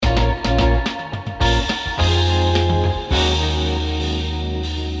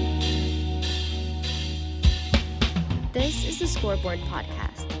SCoreboard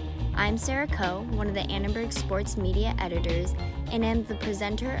podcast. I'm Sarah Coe, one of the Annenberg Sports Media editors, and am the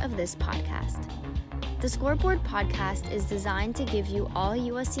presenter of this podcast. The SCoreboard podcast is designed to give you all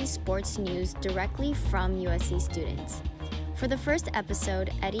USC sports news directly from USC students. For the first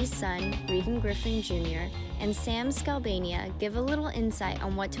episode, Eddie's son, Reagan Griffin Jr., and Sam Skalbania give a little insight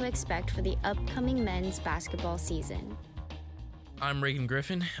on what to expect for the upcoming men's basketball season. I'm Reagan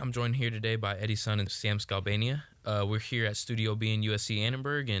Griffin. I'm joined here today by Eddie's son and Sam Skalbania. We're here at Studio B in USC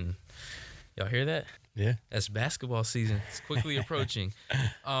Annenberg, and y'all hear that? Yeah. That's basketball season. It's quickly approaching.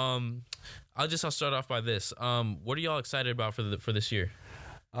 I'll start off by this. What are y'all excited about for this year?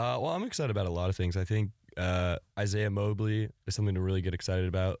 Well, I'm excited about a lot of things. I think Isaiah Mobley is something to really get excited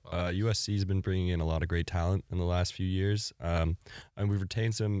about. USC's been bringing in a lot of great talent in the last few years, and we've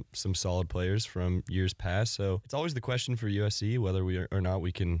retained some solid players from years past. So it's always the question for USC whether we or not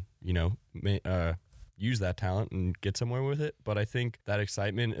we can, use that talent and get somewhere with it. But I think that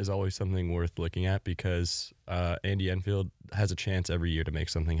excitement is always something worth looking at because Andy Enfield has a chance every year to make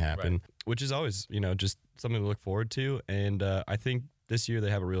something happen, right, which is always, just something to look forward to. And I think this year they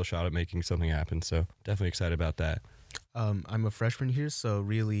have a real shot at making something happen. So definitely excited about that. I'm a freshman here, so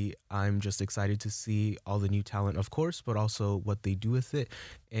really I'm just excited to see all the new talent, of course, but also what they do with it,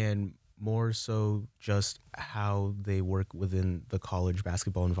 and more so just how they work within the college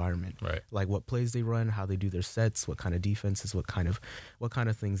basketball environment. Right. Like what plays they run, how they do their sets, what kind of defenses, what kind of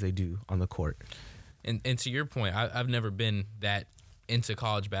things they do on the court. And to your point, I've never been that into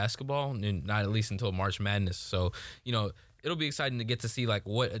college basketball, and not at least until March Madness. So, it'll be exciting to get to see like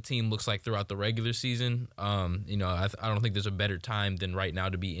what a team looks like throughout the regular season. I don't think there's a better time than right now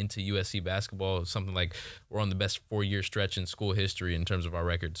to be into USC basketball. It's something like we're on the best 4-year stretch in school history in terms of our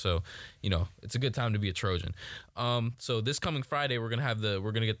record. So, it's a good time to be a Trojan. So this coming Friday, we're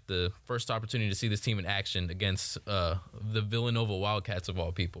gonna get the first opportunity to see this team in action against the Villanova Wildcats of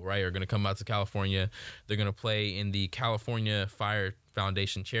all people. Right, are gonna come out to California. They're gonna play in the California Fire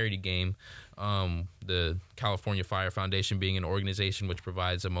Foundation charity game. The California Fire Foundation being an organization which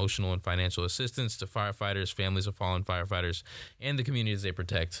provides emotional and financial assistance to firefighters, families of fallen firefighters, and the communities they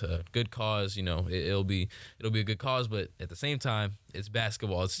protect. Good cause, it'll be a good cause, but at the same time, it's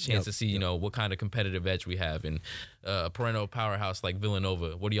basketball. It's a chance to see, what kind of competitive edge we have in a perennial powerhouse like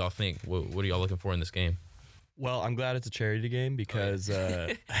Villanova. What do y'all think? What are y'all looking for in this game? Well, I'm glad it's a charity game because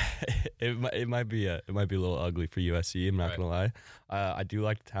it might be a little ugly for USC. I'm not gonna lie. I do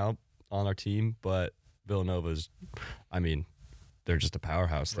like the talent on our team, but Villanova's, they're just a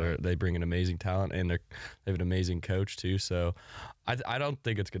powerhouse. Right. They bring in amazing talent, and they have an amazing coach too. So I don't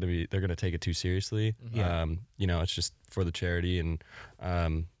think it's they're gonna take it too seriously. Yeah. It's just for the charity, and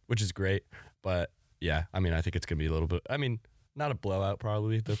which is great. But yeah, I think it's gonna be a little bit. Not a blowout,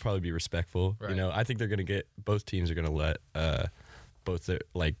 probably. They'll probably be respectful. Right. I think they're going to both teams are going to let both their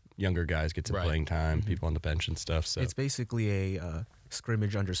younger guys get some playing time, Mm-hmm. people on the bench and stuff. So It's basically a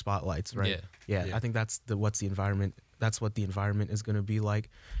scrimmage under spotlights, right? Yeah. I think that's what the environment is going to be like.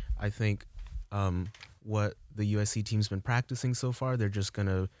 I think what the USC team's been practicing so far, they're just going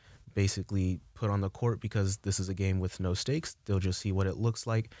to basically put on the court because this is a game with no stakes. They'll just see what it looks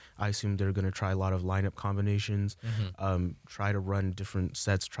like. I assume they're going to try a lot of lineup combinations, try to run different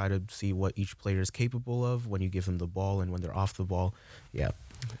sets, try to see what each player is capable of when you give them the ball and when they're off the ball. Yeah.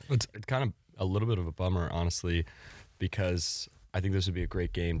 it's kind of a little bit of a bummer, honestly, because I think this would be a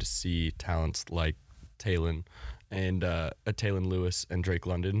great game to see talents like Talon and Talon Lewis and Drake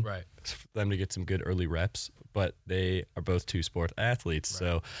London. Right. For them to get some good early reps, but they are both two sport athletes,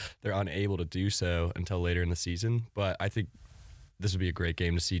 so they're unable to do so until later in the season. But I think this would be a great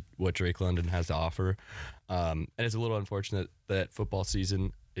game to see what Drake London has to offer. And it's a little unfortunate that football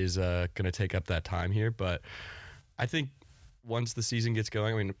season is going to take up that time here, but I think once the season gets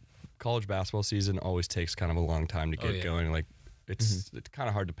going, college basketball season always takes kind of a long time to get going. Like it's kind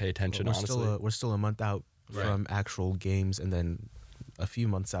of hard to pay attention, honestly. We're still a month out from actual games, and then a few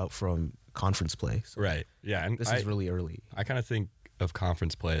months out from conference play. So right. Yeah. And this is really early. I kind of think of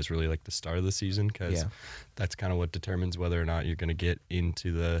conference play as really like the start of the season because that's kind of what determines whether or not you're going to get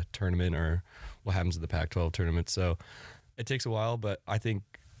into the tournament or what happens in the Pac-12 tournament. So it takes a while, but I think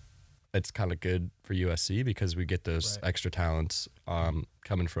it's kind of good for USC because we get those extra talents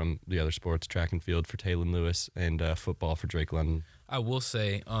coming from the other sports, track and field for Talon Lewis and football for Drake London. I will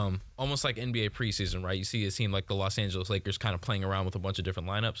say, almost like NBA preseason, right? You see a team like the Los Angeles Lakers kind of playing around with a bunch of different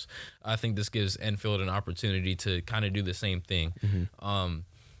lineups. I think this gives Enfield an opportunity to kind of do the same thing.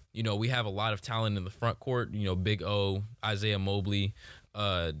 We have a lot of talent in the front court. Big O, Isaiah Mobley,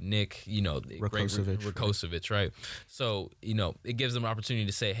 Nick, Rakocevic, right? So, it gives them an opportunity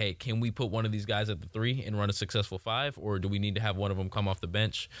to say, hey, can we put one of these guys at the 3 and run a successful 5, or do we need to have one of them come off the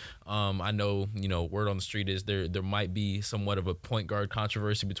bench? I know, word on the street is there might be somewhat of a point guard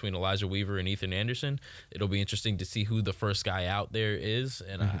controversy between Elijah Weaver and Ethan Anderson. It'll be interesting to see who the first guy out there is,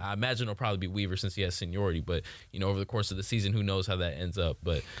 and I imagine it'll probably be Weaver since he has seniority, but, over the course of the season, who knows how that ends up.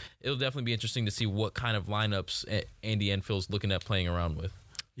 But it'll definitely be interesting to see what kind of lineups Andy Enfield's looking at playing around with.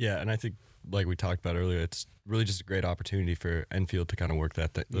 Yeah, and I think, like we talked about earlier, it's really just a great opportunity for Enfield to kind of work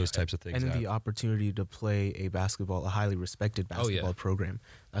those types of things and out. The opportunity to play a highly respected basketball program.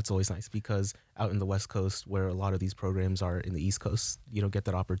 That's always nice, because out in the West Coast, where a lot of these programs are in the East Coast, you don't get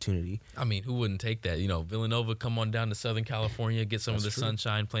that opportunity. I mean, who wouldn't take that? Villanova, come on down to Southern California, get some of the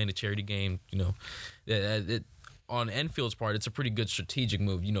sunshine, playing a charity game. On Enfield's part, it's a pretty good strategic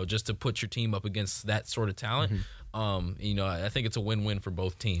move, just to put your team up against that sort of talent. I think it's a win-win for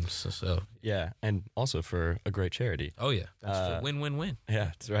both teams. So yeah, and also for a great charity. Oh yeah, that's win-win-win. Yeah,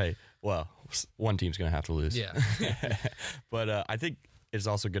 that's right. Well, one team's going to have to lose. Yeah, but I think it's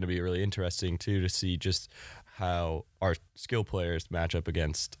also going to be really interesting too to see just how our skill players match up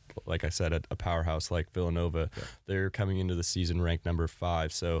against, like I said, a powerhouse like Villanova. Yeah. They're coming into the season ranked number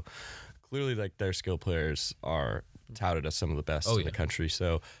 5, so clearly, like, their skill players are touted as some of the best in the country.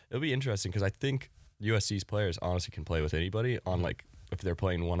 So it'll be interesting, because I think USC's players honestly can play with anybody on, like, if they're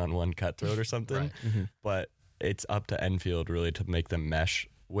playing one-on-one cutthroat or something. Right. But it's up to Enfield really to make them mesh,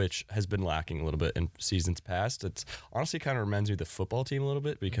 which has been lacking a little bit in seasons past. It's honestly kind of reminds me of the football team a little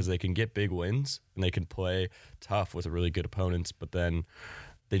bit, because they can get big wins and they can play tough with really good opponents, but then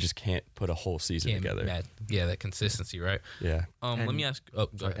they just can't put a whole season together. That consistency, right? Yeah. Let me ask. Go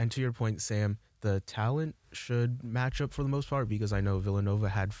ahead. And to your point, Sam, the talent should match up for the most part, because I know Villanova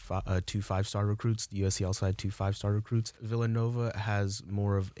had 2 5-star recruits. The USC also had 2 5-star recruits. Villanova has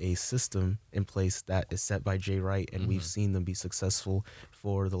more of a system in place that is set by Jay Wright, and we've seen them be successful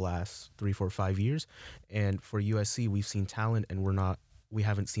for the last 3, 4, 5 years. And for USC, we've seen talent, and we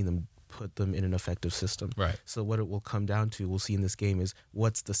haven't seen them put them in an effective system. Right. So what it will come down to, we'll see in this game, is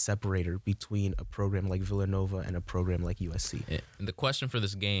what's the separator between a program like Villanova and a program like USC. And the question for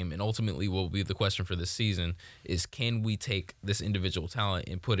this game, and ultimately will be the question for this season, is can we take this individual talent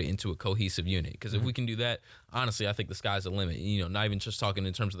and put it into a cohesive unit? Because if we can do that, honestly, I think the sky's the limit. Not even just talking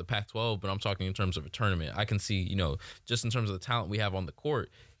in terms of the Pac-12, but I'm talking in terms of a tournament. I can see, just in terms of the talent we have on the court,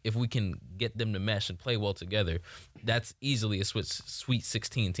 if we can get them to mesh and play well together, that's easily a Sweet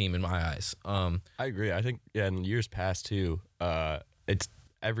 16 team in my eyes. I agree. I think, in years past, too, it's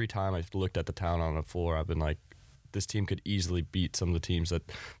every time I've looked at the talent on the floor, I've been like, this team could easily beat some of the teams that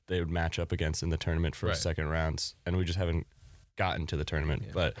they would match up against in the tournament for second rounds, and we just haven't gotten to the tournament.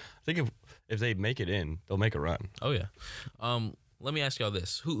 Yeah. But I think if they make it in, they'll make a run. Oh, yeah. Let me ask y'all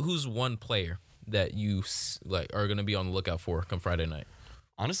this. Who's one player that you are going to be on the lookout for come Friday night?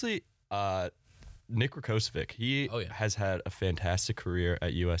 Honestly, Nick Rakocevic, he has had a fantastic career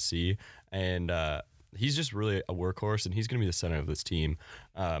at USC, and he's just really a workhorse, and he's going to be the center of this team,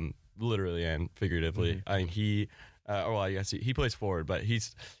 literally and figuratively. I mean, I guess he plays forward, but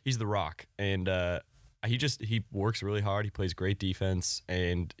he's the rock, and he works really hard. He plays great defense,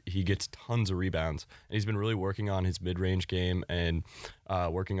 and he gets tons of rebounds. And he's been really working on his mid-range game and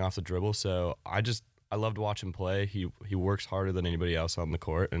working off the dribble. So I love to watch him play. He works harder than anybody else on the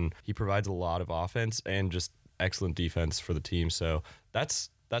court, and he provides a lot of offense and just excellent defense for the team. So that's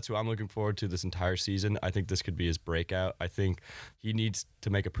who I'm looking forward to this entire season. I think this could be his breakout. I think he needs to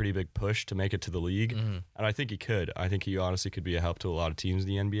make a pretty big push to make it to the league, and I think he could. I think he honestly could be a help to a lot of teams in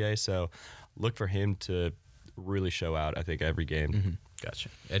the NBA. So look for him to really show out, I think, every game. Gotcha.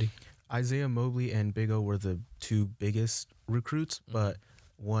 Eddie? Isaiah Mobley and Big O were the 2 biggest recruits, but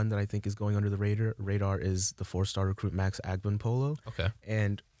one that I think is going under the radar is the 4-star recruit Max Agbenpolo. Okay.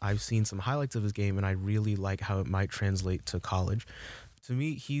 And I've seen some highlights of his game, and I really like how it might translate to college. To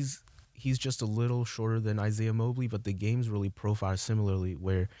me, he's just a little shorter than Isaiah Mobley, but the games really profile similarly,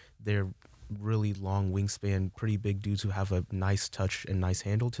 where they're really long wingspan, pretty big dudes who have a nice touch and nice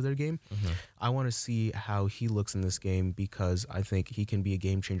handle to their game. I want to see how he looks in this game, because I think he can be a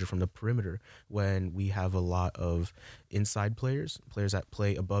game changer from the perimeter when we have a lot of inside players that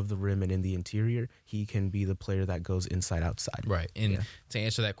play above the rim and in the interior. He can be the player that goes inside outside. Right. And to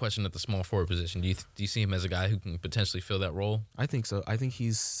answer that question at the small forward position, do you see him as a guy who can potentially fill that role? I think so. I think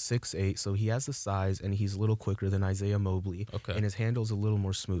he's 6'8", so he has the size, and he's a little quicker than Isaiah Mobley. Okay. And his handle's a little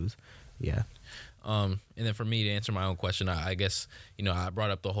more smooth. Yeah. And then for me, to answer my own question, I guess, I brought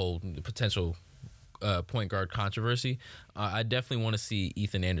up the whole potential point guard controversy. I definitely want to see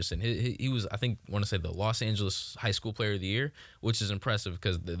Ethan Anderson. He was, I think, want to say the Los Angeles High School Player of the Year, which is impressive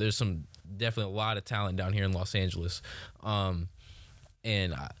because there's definitely a lot of talent down here in Los Angeles.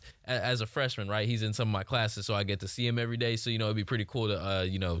 And as a freshman, right, he's in some of my classes, so I get to see him every day. So, it'd be pretty cool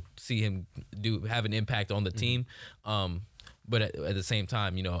to, see him have an impact on the team. But at the same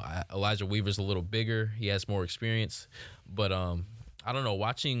time, Elijah Weaver's a little bigger. He has more experience. But I don't know,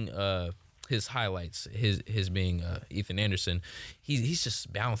 watching his highlights, his being Ethan Anderson, he's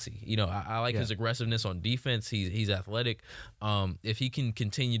just bouncy. I like his aggressiveness on defense. He's athletic. If he can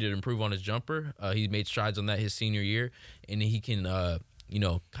continue to improve on his jumper, he made strides on that his senior year, and he can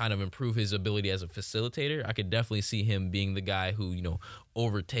kind of improve his ability as a facilitator. I could definitely see him being the guy who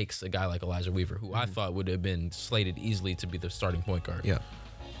overtakes a guy like Elijah Weaver, who I thought would have been slated easily to be the starting point guard. Yeah.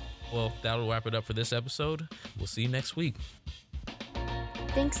 Well, that'll wrap it up for this episode. We'll see you next week.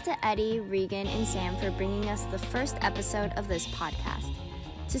 Thanks to Eddie, Reagan, and Sam for bringing us the first episode of this podcast.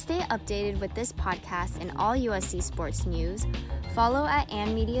 To stay updated with this podcast and all USC sports news, follow at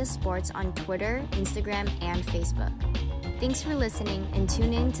 @AndMedia Sports on Twitter, Instagram, and Facebook. Thanks for listening, and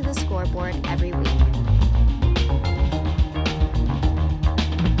tune in to the Scoreboard every week.